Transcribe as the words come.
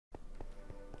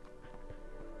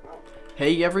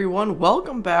Hey everyone,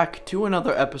 welcome back to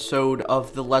another episode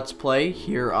of the Let's Play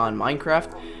here on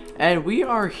Minecraft. And we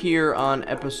are here on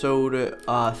episode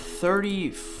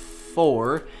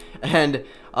 34. And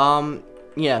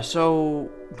yeah,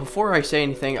 so before I say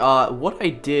anything, what I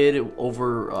did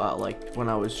over like when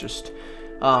I was just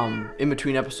in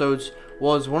between episodes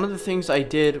was one of the things I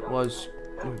did was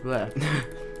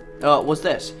was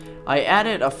this. I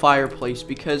added a fireplace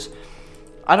because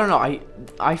I don't know,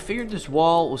 I figured this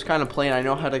wall was kind of plain. I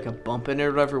know it had like a bump in it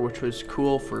or whatever, which was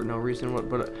cool for no reason,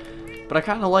 but I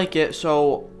kind of like it,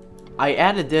 so I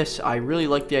added this. I really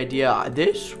like the idea.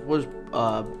 This was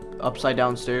upside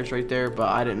down stairs right there, but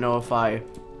I didn't know if I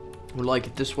would like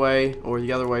it this way or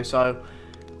the other way, so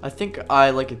I think I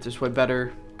like it this way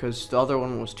better because the other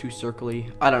one was too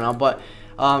circly. I don't know, but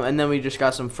and then we just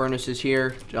got some furnaces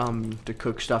here to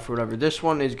cook stuff or whatever. This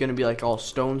one is gonna be like all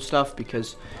stone stuff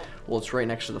because, well, it's right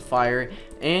next to the fire.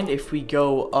 And if we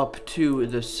go up to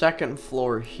the second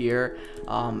floor here,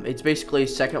 it's basically a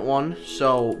second one.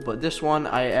 So, but this one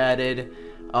I added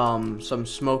some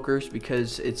smokers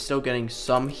because it's still getting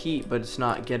some heat, but it's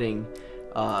not getting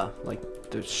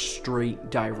like the straight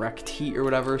direct heat or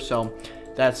whatever. So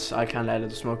that's, I kind of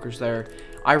added the smokers there.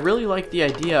 I really like the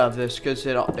idea of this because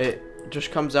it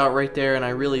just comes out right there, and I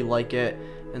really like it.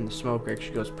 And the smoke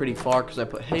actually goes pretty far because I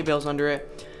put hay bales under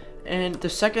it. And the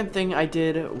second thing I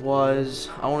did was,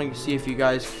 I want to see if you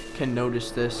guys can notice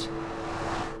this.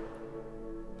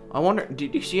 I wonder,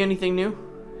 did you see anything new?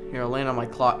 Here, I'll land on my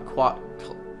clock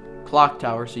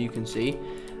tower so you can see.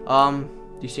 Do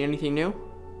you see anything new?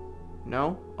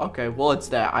 No? Okay, well, it's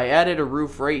that. I added a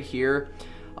roof right here,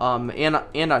 and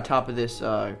on top of this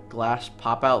glass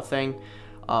pop-out thing.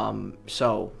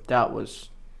 So that was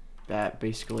that,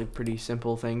 basically pretty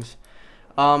simple things.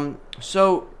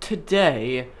 So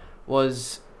today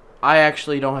I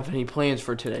actually don't have any plans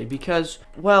for today because,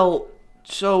 well,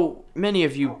 so many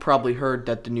of you probably heard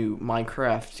that the new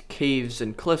Minecraft Caves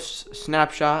and Cliffs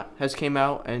snapshot has came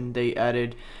out, and they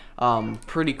added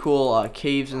pretty cool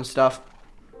caves and stuff.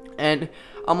 And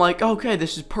I'm like, okay,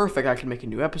 this is perfect. I can make a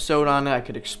new episode on it. I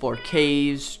could explore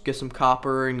caves, get some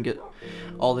copper, and get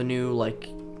all the new, like,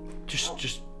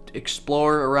 just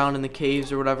explore around in the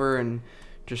caves or whatever, and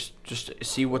just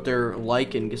see what they're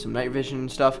like and get some night vision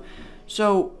and stuff.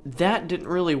 So that didn't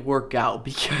really work out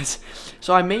because,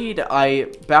 so I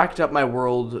backed up my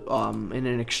world in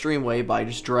an extreme way by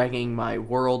just dragging my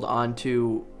world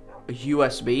onto a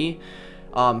USB.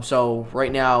 So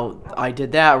right now I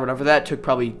did that or whatever. That took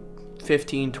probably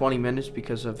 15-20 minutes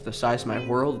because of the size of my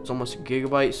world. It's almost a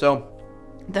gigabyte. So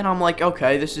then I'm like,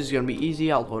 okay, this is gonna be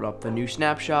easy. I'll load up the new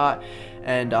snapshot,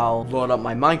 and I'll load up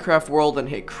my Minecraft world and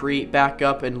hit create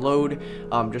backup and load,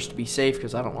 just to be safe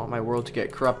because I don't want my world to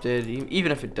get corrupted.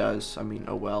 Even if it does, I mean,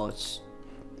 oh well, it's,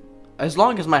 as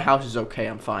long as my house is okay,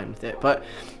 I'm fine with it. But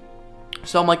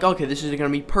so I'm like, okay, this is gonna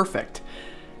be perfect.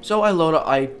 So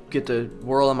I get the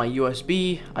world on my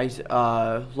USB. I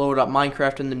load up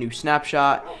Minecraft in the new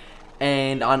snapshot.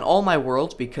 And on all my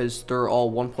worlds, because they're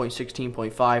all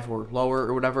 1.16.5 or lower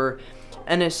or whatever,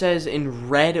 and it says in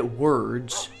red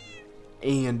words,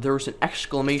 and there's an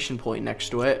exclamation point next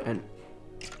to it, and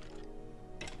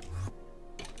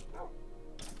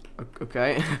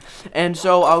okay, and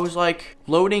so I was like,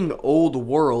 loading old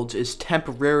worlds is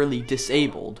temporarily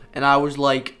disabled, and I was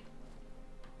like,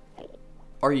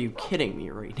 are you kidding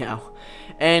me right now?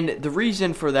 And the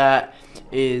reason for that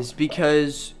is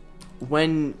because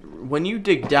when you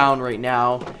dig down right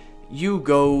now, you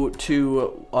go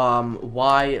to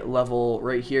Y level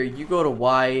right here. You go to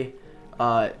Y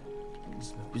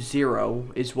 0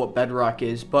 is what bedrock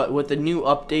is, but with the new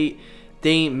update,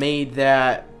 they made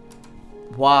that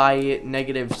Y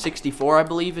 -64, I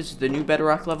believe, is the new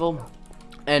bedrock level.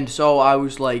 And so I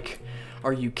was like,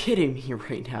 are you kidding me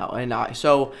right now? And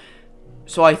so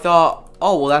I thought,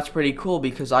 oh well, that's pretty cool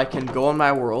because I can go in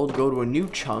my world, go to a new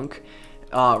chunk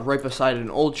right beside an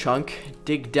old chunk,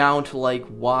 dig down to like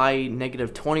Y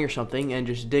 -20 or something, and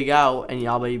just dig out, and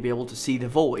I'll be able to see the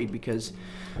void because,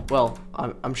 well,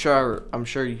 I'm sure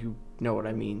you know what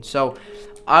I mean. So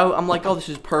I'm like, oh, this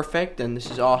is perfect and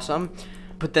this is awesome.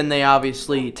 But then they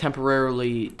obviously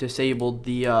temporarily disabled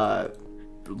the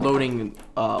loading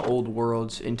old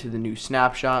worlds into the new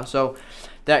snapshot. So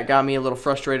that got me a little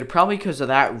frustrated, probably because of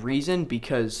that reason,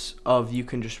 because of you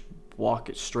can just walk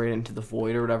it straight into the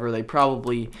void or whatever. They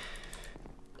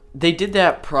did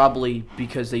that probably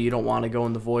because you don't want to go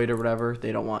in the void or whatever.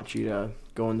 They don't want you to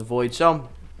go in the void. So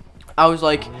I'm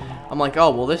like,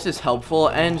 oh well, this is helpful.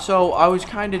 And so I was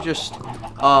kind of just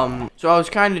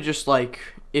like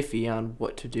iffy on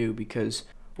what to do because,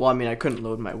 well, I mean, I couldn't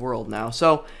load my world now.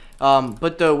 So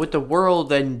But with the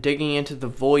world and digging into the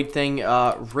void thing,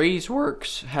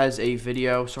 RaiseWorks has a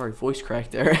video. Sorry, voice crack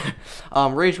there.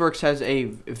 RaiseWorks has a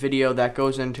video that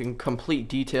goes into complete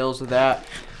details of that,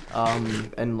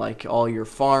 and like all your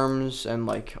farms and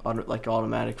like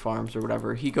automatic farms or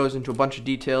whatever. He goes into a bunch of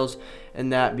details in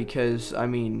that because I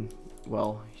mean,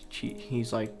 well,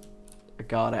 he's like a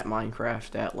god at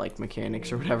Minecraft at like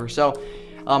mechanics or whatever. So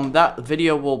that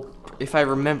video will, if I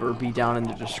remember, be down in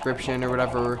the description or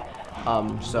whatever.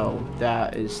 So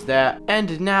that is that.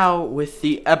 And now with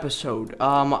the episode.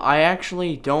 I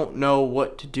actually don't know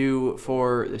what to do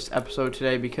for this episode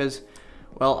today because,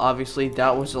 well, obviously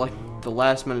that was like the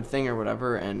last minute thing or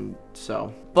whatever, and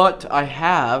so. But I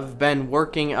have been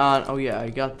working on, oh yeah, I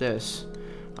got this.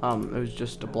 It was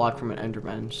just a block from an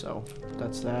Enderman, so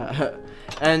that's that.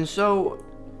 And so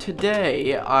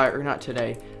today, or not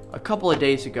today, a couple of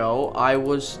days ago, I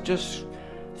was just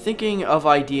thinking of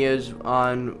ideas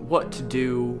on what to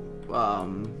do,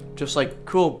 just like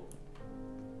cool.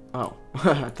 Oh,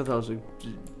 I thought that was a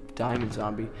diamond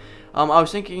zombie. I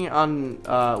was thinking on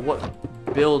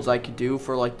what builds I could do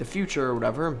for like the future or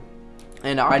whatever,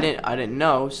 and I didn't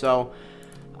know, so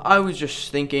I was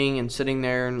just thinking and sitting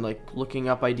there and like looking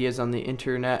up ideas on the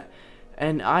internet,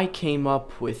 and I came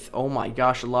up with, oh my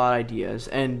gosh, a lot of ideas.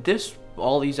 And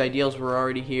all these ideas were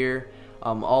already here.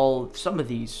 Some of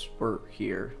these were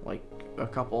here, like a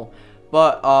couple.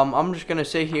 But I'm just gonna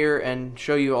sit here and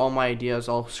show you all my ideas.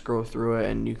 I'll scroll through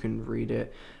it and you can read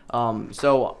it.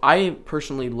 So I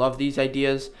personally love these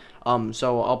ideas.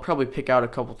 So I'll probably pick out a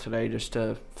couple today just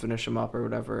to finish them up or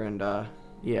whatever. And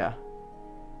yeah.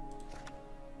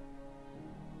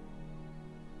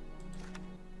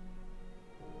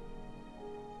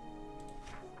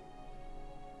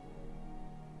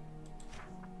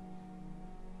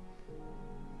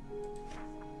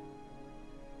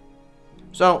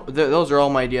 So those are all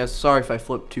my ideas. Sorry if I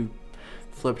flipped through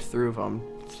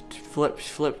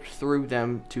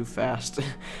them too fast.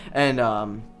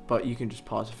 And but you can just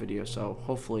pause the video, so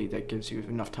hopefully that gives you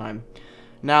enough time.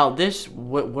 Now this,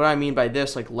 what I mean by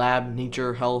this, like lab,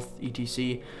 nature, health,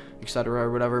 etc, etc,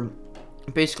 or whatever,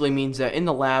 basically means that in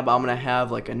the lab I'm gonna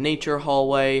have like a nature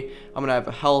hallway, I'm gonna have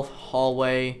a health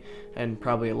hallway, and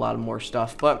probably a lot of more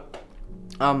stuff. But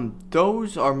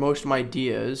those are most of my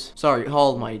ideas. Sorry,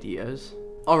 all of my ideas.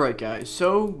 Alright guys,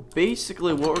 so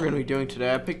basically what we're going to be doing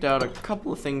today, I picked out a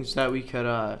couple of things that we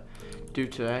could do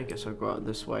today. I guess I'll go out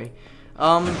this way.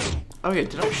 Okay,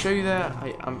 did I show you that?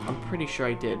 I'm pretty sure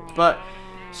I did. But,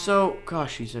 so,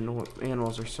 gosh, these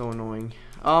animals are so annoying.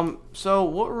 So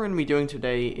what we're going to be doing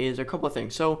today is a couple of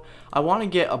things. So, I want to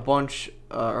get a bunch,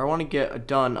 or I want to get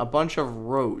done a bunch of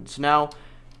roads. Now,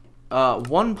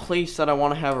 one place that I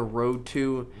want to have a road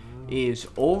to is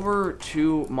over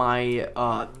to my,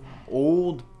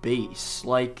 old base.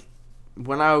 Like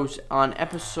when I was on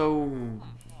episode,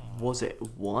 was it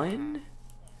 1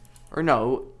 or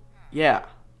no, yeah,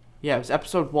 it was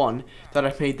episode 1 that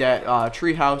I made that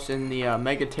treehouse in the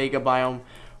Mega Taiga biome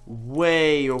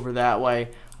way over that way.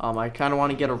 I kind of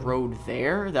want to get a road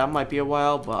there. That might be a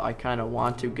while, but I kind of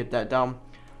want to get that done.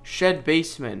 Shed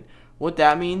basement, what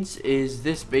that means is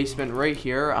this basement right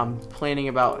here, I'm planning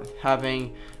about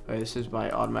having, this is my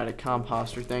automatic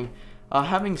composter thing,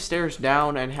 having stairs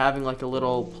down and having like a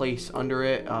little place under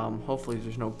it. Hopefully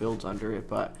there's no builds under it,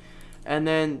 but. And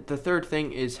then the third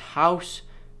thing is house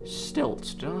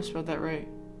stilts. Did I spell that right?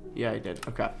 Yeah, I did.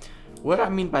 Okay. What I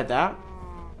mean by that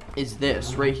is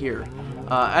this right here.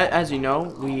 As you know,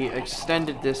 we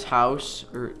extended this house,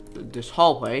 or this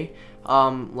hallway,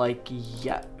 like,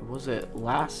 yeah, was it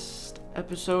last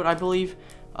episode, I believe?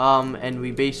 And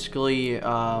we basically,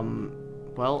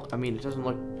 well, I mean, it doesn't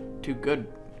look too good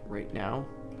right now,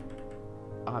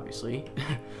 obviously.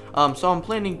 So I'm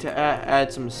planning to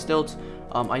add some stilts.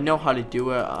 I know how to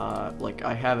do it. Like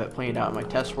I have it planned out in my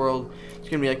test world. It's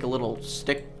gonna be like a little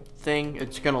stick thing.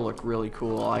 It's gonna look really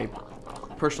cool. I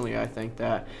think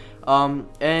that.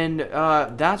 And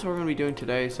that's what we're gonna be doing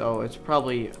today. So it's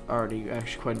probably already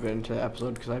actually quite a bit into the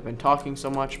episode because I've been talking so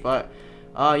much. But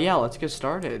yeah, let's get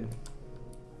started.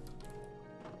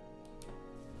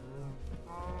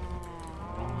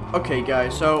 Okay,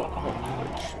 guys, so,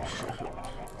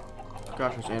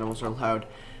 gosh, those animals are loud.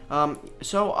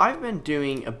 So I've been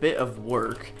doing a bit of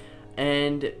work,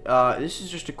 and this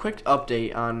is just a quick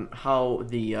update on how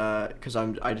the, because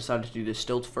I decided to do the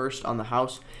stilts first on the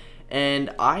house,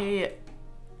 and I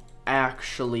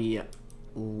actually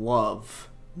love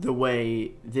the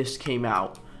way this came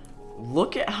out.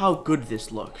 Look at how good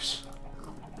this looks.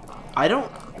 I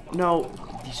don't know,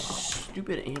 these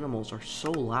stupid animals are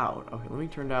so loud. Okay, let me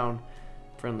turn down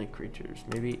friendly creatures.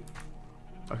 Maybe.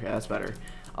 Okay, that's better.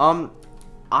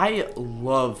 I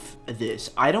love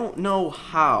this. I don't know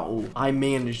how I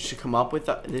managed to come up with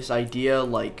this idea,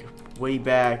 like, way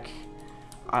back.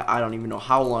 I don't even know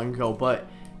how long ago, but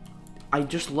I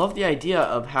just love the idea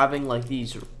of having, like,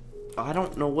 these, I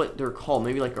don't know what they're called,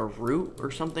 maybe like a root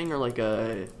or something, or like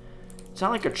it's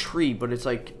not like a tree, but it's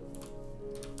like,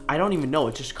 I don't even know,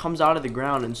 it just comes out of the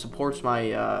ground and supports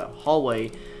my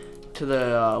hallway to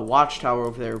the watchtower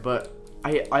over there. But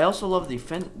I also love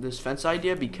this fence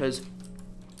idea because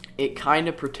it kind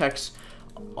of protects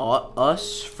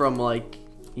us from, like,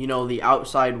 you know, the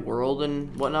outside world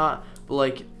and whatnot. But,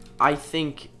 like, I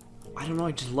don't know,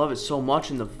 I just love it so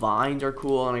much, and the vines are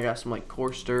cool, and I got some, like,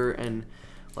 coarse dirt and,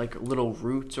 like, little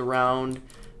roots around,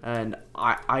 and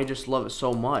I just love it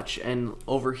so much. And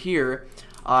over here,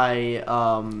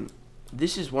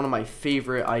 this is one of my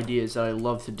favorite ideas that I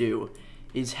love to do,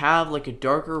 is have, like, a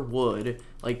darker wood.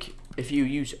 Like, if you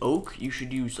use oak, you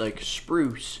should use, like,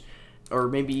 spruce, or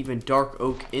maybe even dark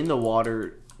oak in the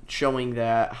water, showing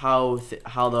that how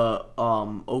the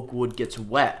oak wood gets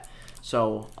wet.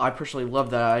 So I personally love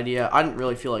that idea. I didn't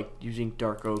really feel like using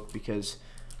dark oak because,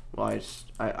 well,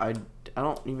 I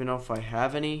don't even know if I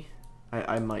have any.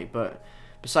 I might, but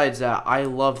besides that, I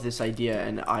love this idea,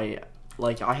 and I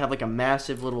have like a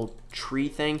massive little tree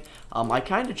thing. I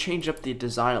kind of changed up the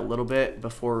design a little bit.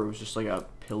 Before it was just like a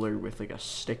pillar with like a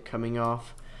stick coming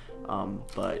off.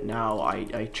 But now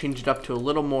I changed it up to a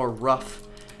little more rough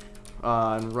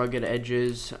and rugged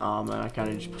edges, and I kind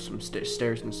of just put some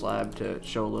stairs and slab to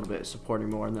show a little bit supporting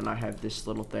more, and then I have this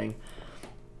little thing.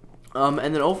 And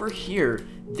then over here,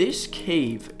 this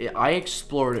cave, I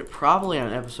explored it probably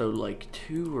on episode like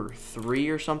 2 or 3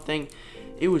 or something.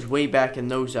 It was way back in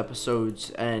those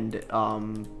episodes, and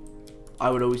I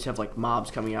would always have like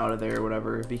mobs coming out of there or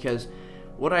whatever, because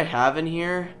what I have in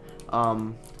here,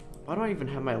 why do I even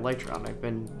have my lighter on?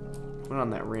 Went on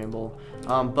that ramble.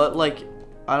 But like,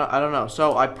 I don't know.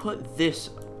 So I put this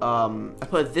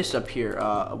up here,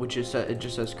 which is, it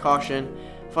just says caution.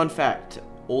 Fun fact,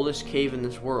 oldest cave in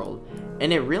this world.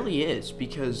 And it really is,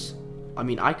 because, I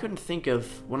mean, I couldn't think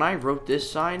of, when I wrote this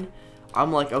sign,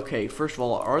 I'm like, okay, first of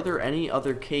all, are there any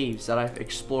other caves that I've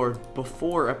explored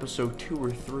before episode 2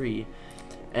 or 3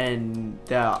 and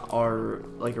that are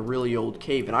like a really old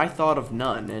cave? And I thought of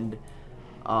none. And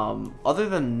other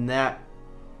than that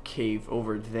cave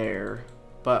over there,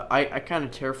 but I kind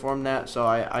of terraformed that, so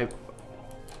I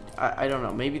don't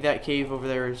know, maybe that cave over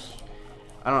there is,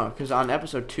 I don't know, because on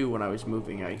episode 2 when I was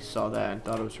moving, I saw that and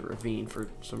thought it was a ravine for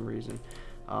some reason.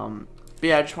 But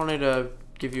yeah, I just wanted to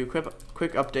give you a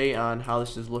quick update on how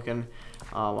this is looking.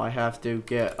 I have to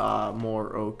get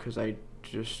more oak, because I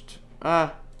just,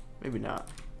 maybe not.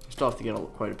 I still have to get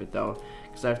quite a bit though,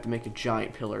 because I have to make a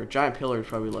giant pillar. A giant pillar is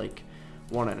probably like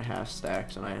 1.5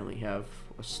 stacks, and I only have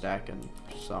a stack and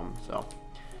some, so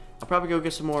I'll probably go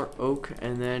get some more oak,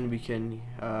 and then we can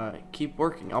keep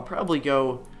working. I'll probably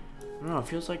go, I don't know, it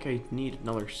feels like I need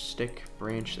another stick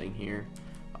branch thing here,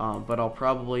 but I'll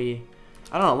probably,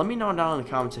 I don't know, let me know down in the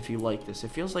comments if you like this.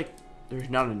 It feels like there's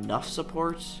not enough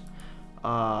supports.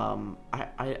 I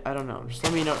don't know, just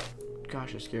let me know.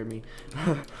 Gosh, it scared me.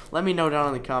 Let me know down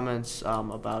in the comments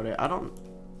about it.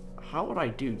 How would I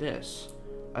do this?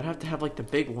 I'd have to have like the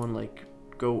big one like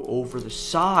go over the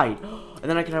side, and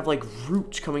then I could have like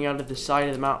roots coming out of the side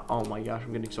of the mountain. Oh my gosh,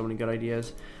 I'm getting so many good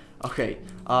ideas. Okay,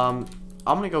 I'm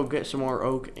gonna go get some more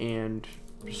oak and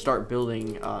start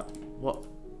building. What?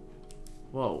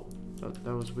 Whoa,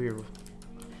 that was weird.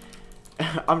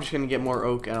 I'm just gonna get more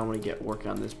oak, and I'm gonna get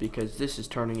working on this because this is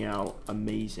turning out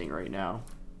amazing right now.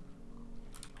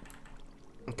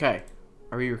 Okay,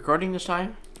 are we recording this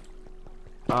time?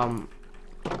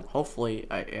 Hopefully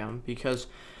I am, because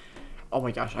oh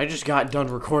my gosh, I just got done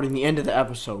recording the end of the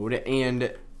episode,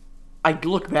 and I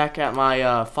look back at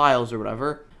my files or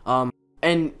whatever,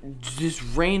 and just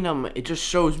random, it just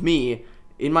shows me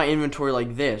in my inventory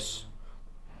like this,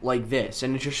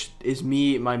 and it just is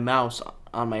me, my mouse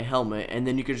on my helmet, and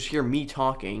then you can just hear me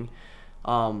talking.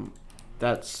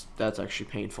 That's actually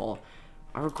painful.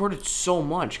 I recorded so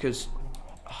much because,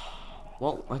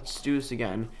 well, let's do this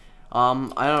again.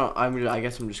 I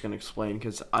guess I'm just gonna explain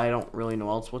because I don't really know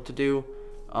else what to do,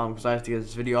 because I have to get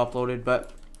this video uploaded.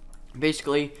 But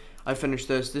basically, I finished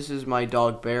this. This is my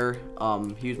dog Bear.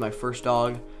 He was my first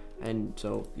dog, and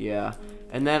so yeah.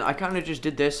 And then I kind of just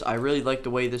did this. I really liked the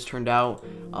way this turned out.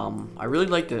 I really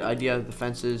liked the idea of the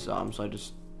fences. So I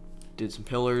just did some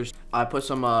pillars. I put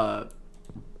some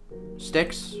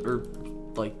sticks, or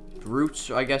like roots,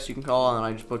 I guess you can call it, and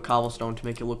I just put cobblestone to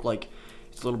make it look like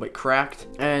it's a little bit cracked.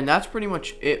 And that's pretty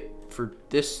much it for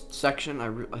this section.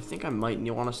 I think I might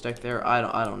want to stick there.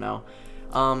 I don't know.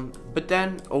 But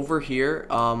then over here,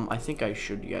 I think I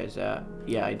showed you guys that.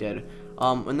 Yeah, I did.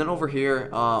 And then over here,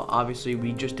 obviously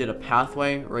we just did a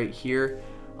pathway right here.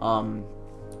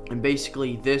 And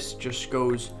basically this just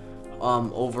goes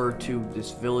over to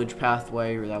this village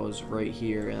pathway, or that was right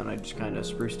here, and then I just kind of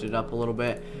spruced it up a little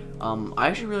bit. I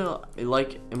actually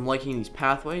really am liking these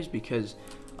pathways because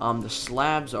the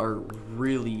slabs are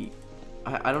really,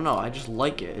 I don't know, I just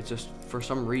like it. It's just, for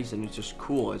some reason, it's just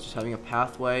cool. It's just having a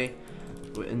pathway,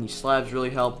 and these slabs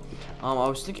really help. I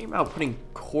was thinking about putting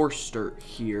coarse dirt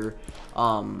here,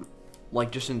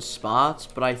 like just in spots,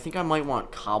 but I think I might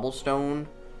want cobblestone.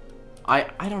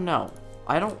 I don't know.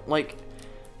 I don't like,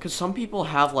 because some people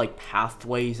have like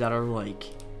pathways that are like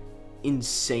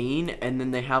insane, and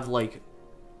then they have like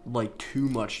too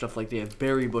much stuff. Like they have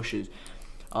berry bushes,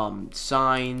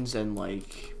 signs, and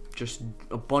like just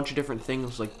a bunch of different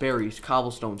things like berries,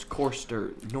 cobblestones, coarse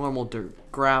dirt, normal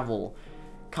dirt, gravel,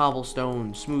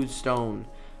 cobblestone, smooth stone,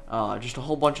 just a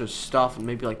whole bunch of stuff, and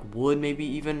maybe like wood, maybe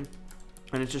even,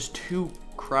 and it's just too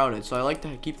crowded. So I like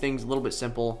to keep things a little bit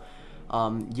simple.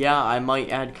 Yeah, I might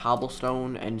add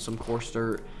cobblestone and some coarse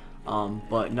dirt,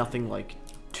 but nothing like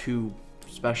too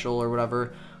special or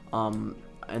whatever. And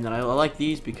then I like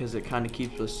these because it kind of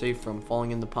keeps us safe from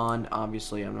falling in the pond.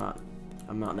 Obviously, I'm not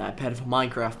that bad of a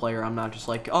Minecraft player. I'm not just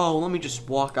like, oh, let me just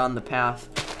walk on the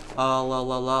path, la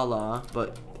la la la.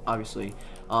 But obviously,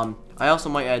 I also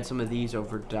might add some of these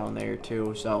over down there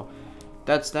too. So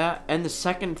that's that. And the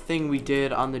second thing we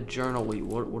did on the journal,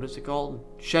 what is it called?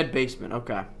 Shed basement.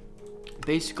 Okay.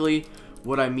 Basically,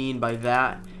 what I mean by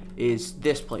that is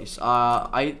this place.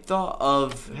 I thought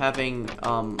of having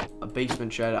a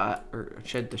basement shed,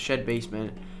 the shed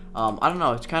basement. I don't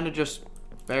know. It's kind of just,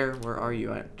 Bear, where are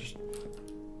you at? Just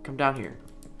come down here.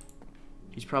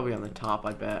 He's probably on the top,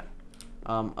 I bet.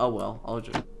 Oh well. I'll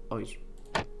just. Oh, he's.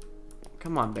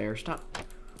 Come on, Bear. Stop.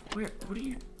 Where? What are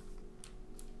you?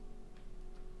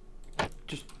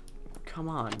 Just come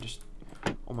on. Just.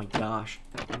 Oh my gosh.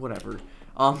 Whatever.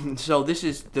 So this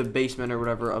is the basement or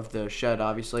whatever of the shed,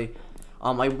 obviously.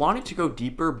 I wanted to go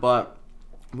deeper, but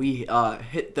we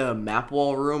hit the map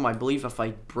wall room. I believe if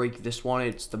I break this one,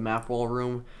 it's the map wall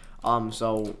room.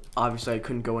 So obviously I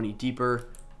couldn't go any deeper.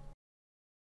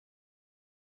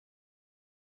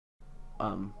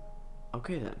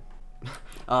 Okay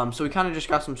then. So we kind of just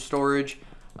got some storage.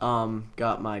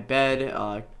 Got my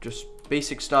bed, just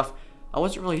basic stuff. I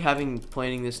wasn't really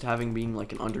planning this to being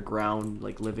like an underground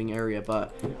like living area,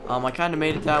 but I kind of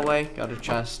made it that way. Got a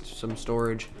chest, some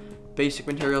storage, basic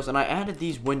materials, and I added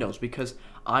these windows because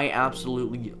I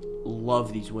absolutely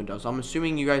love these windows. I'm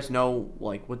assuming you guys know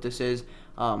like what this is.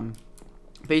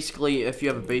 Basically, if you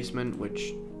have a basement,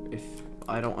 which if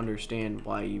I don't understand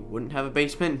why you wouldn't have a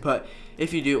basement, but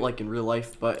if you do, like in real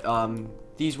life, but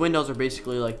these windows are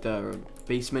basically like the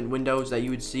basement windows that you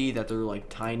would see, that they're like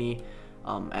tiny.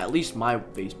 At least my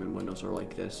basement windows are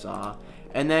like this.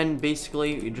 And then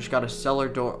basically you just got a cellar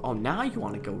door. Oh, now you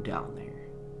want to go down there.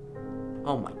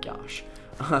 Oh my gosh.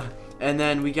 And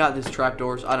then we got this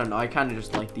trapdoors. I don't know. I kind of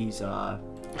just like these.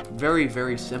 Very,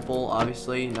 very simple.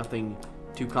 Obviously, nothing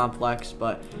too complex.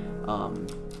 But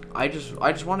I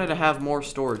just wanted to have more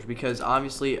storage because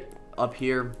obviously up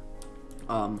here,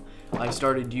 I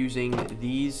started using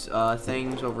these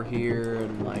things over here,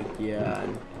 and like yeah.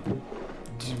 And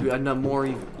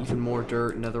even more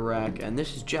dirt, another rack, and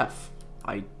this is Jeff.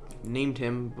 I named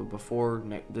him before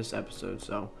this episode,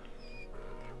 so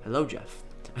hello, Jeff.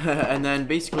 And then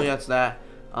basically that's that.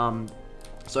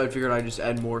 So I figured I'd just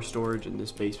add more storage in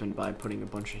this basement by putting a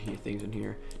bunch of things in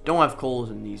here. Don't have coals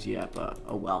in these yet, but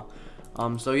oh well.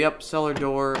 So yep, cellar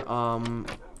door. Come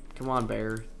on,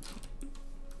 Bear.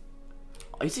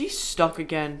 Is he stuck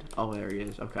again? Oh, there he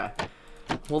is. Okay.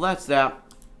 Well, that's that.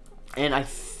 And I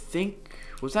think.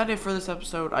 Was that it for this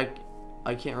episode? I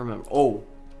can't remember. Oh,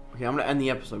 okay. I'm gonna end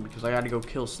the episode because I gotta go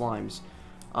kill slimes.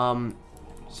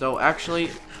 So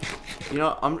actually, you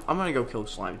know, I'm gonna go kill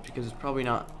slimes because it's probably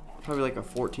like a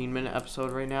 14-minute episode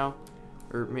right now,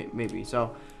 or maybe.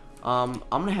 So, I'm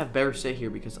gonna have Bear sit here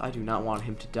because I do not want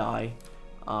him to die.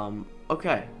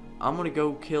 Okay. I'm gonna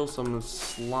go kill some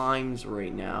slimes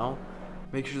right now.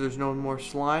 Make sure there's no more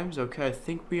slimes. Okay, I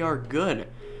think we are good.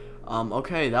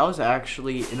 Okay, that was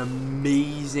actually an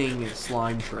amazing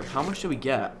slime trip. How much did we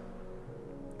get?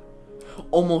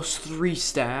 Almost 3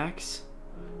 stacks.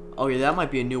 Oh yeah, that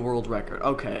might be a new world record.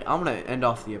 Okay, I'm gonna end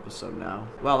off the episode now.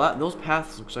 Wow, those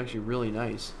paths looks actually really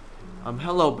nice.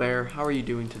 Hello Bear, how are you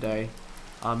doing today?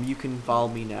 You can follow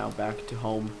me now back to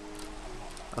home.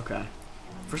 Okay.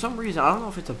 For some reason, I don't know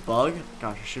if it's a bug.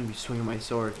 Gosh, I shouldn't be swinging my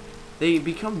sword. They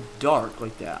become dark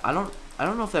like that. I don't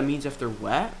know if that means if they're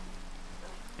wet.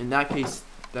 in that case,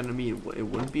 then to me, it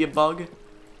wouldn't be a bug.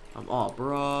 Oh,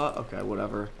 bruh. Okay,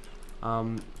 whatever.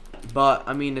 But,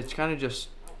 I mean, it's kind of just,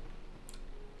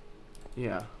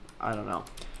 yeah, I don't know.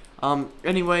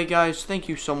 Anyway, guys, thank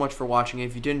you so much for watching.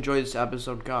 If you did enjoy this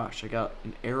episode, gosh, I got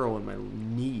an arrow in my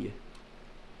knee.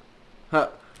 Huh.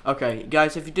 Okay,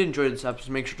 guys, if you did enjoy this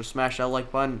episode, make sure to smash that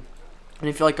like button. And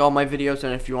if you like all my videos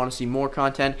and if you want to see more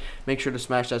content, make sure to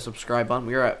smash that subscribe button.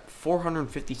 We are at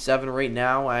 457 right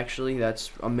now, actually.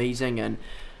 That's amazing. And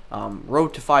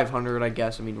road to 500, I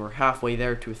guess. I mean, we're halfway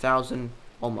there to 1,000,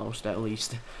 almost at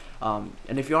least. And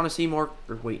if you want to see more,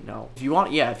 or wait, no. If you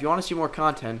want to see more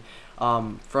content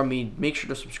from me, make sure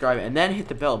to subscribe and then hit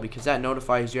the bell because that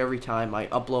notifies you every time I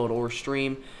upload or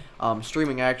stream.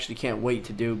 Streaming I actually can't wait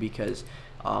to do because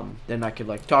then I could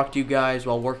like talk to you guys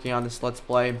while working on this Let's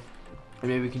Play. And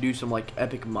maybe we can do some like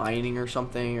epic mining or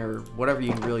something or whatever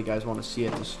you really guys want to see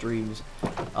at the streams.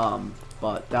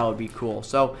 But that would be cool.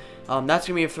 So that's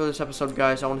gonna be it for this episode,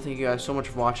 guys. I want to thank you guys so much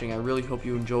for watching. I really hope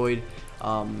you enjoyed.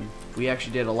 We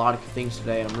actually did a lot of things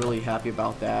today, and I'm really happy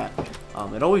about that.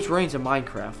 It always rains in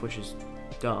Minecraft, which is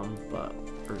dumb, but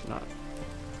or not.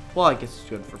 Well, I guess it's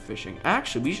good for fishing.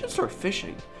 Actually, we should start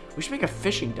fishing. We should make a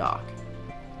fishing dock.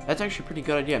 That's actually a pretty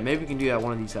good idea. Maybe we can do that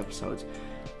one of these episodes.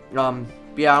 But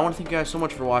yeah, I want to thank you guys so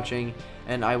much for watching,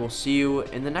 and I will see you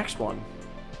in the next one.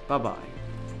 Bye-bye.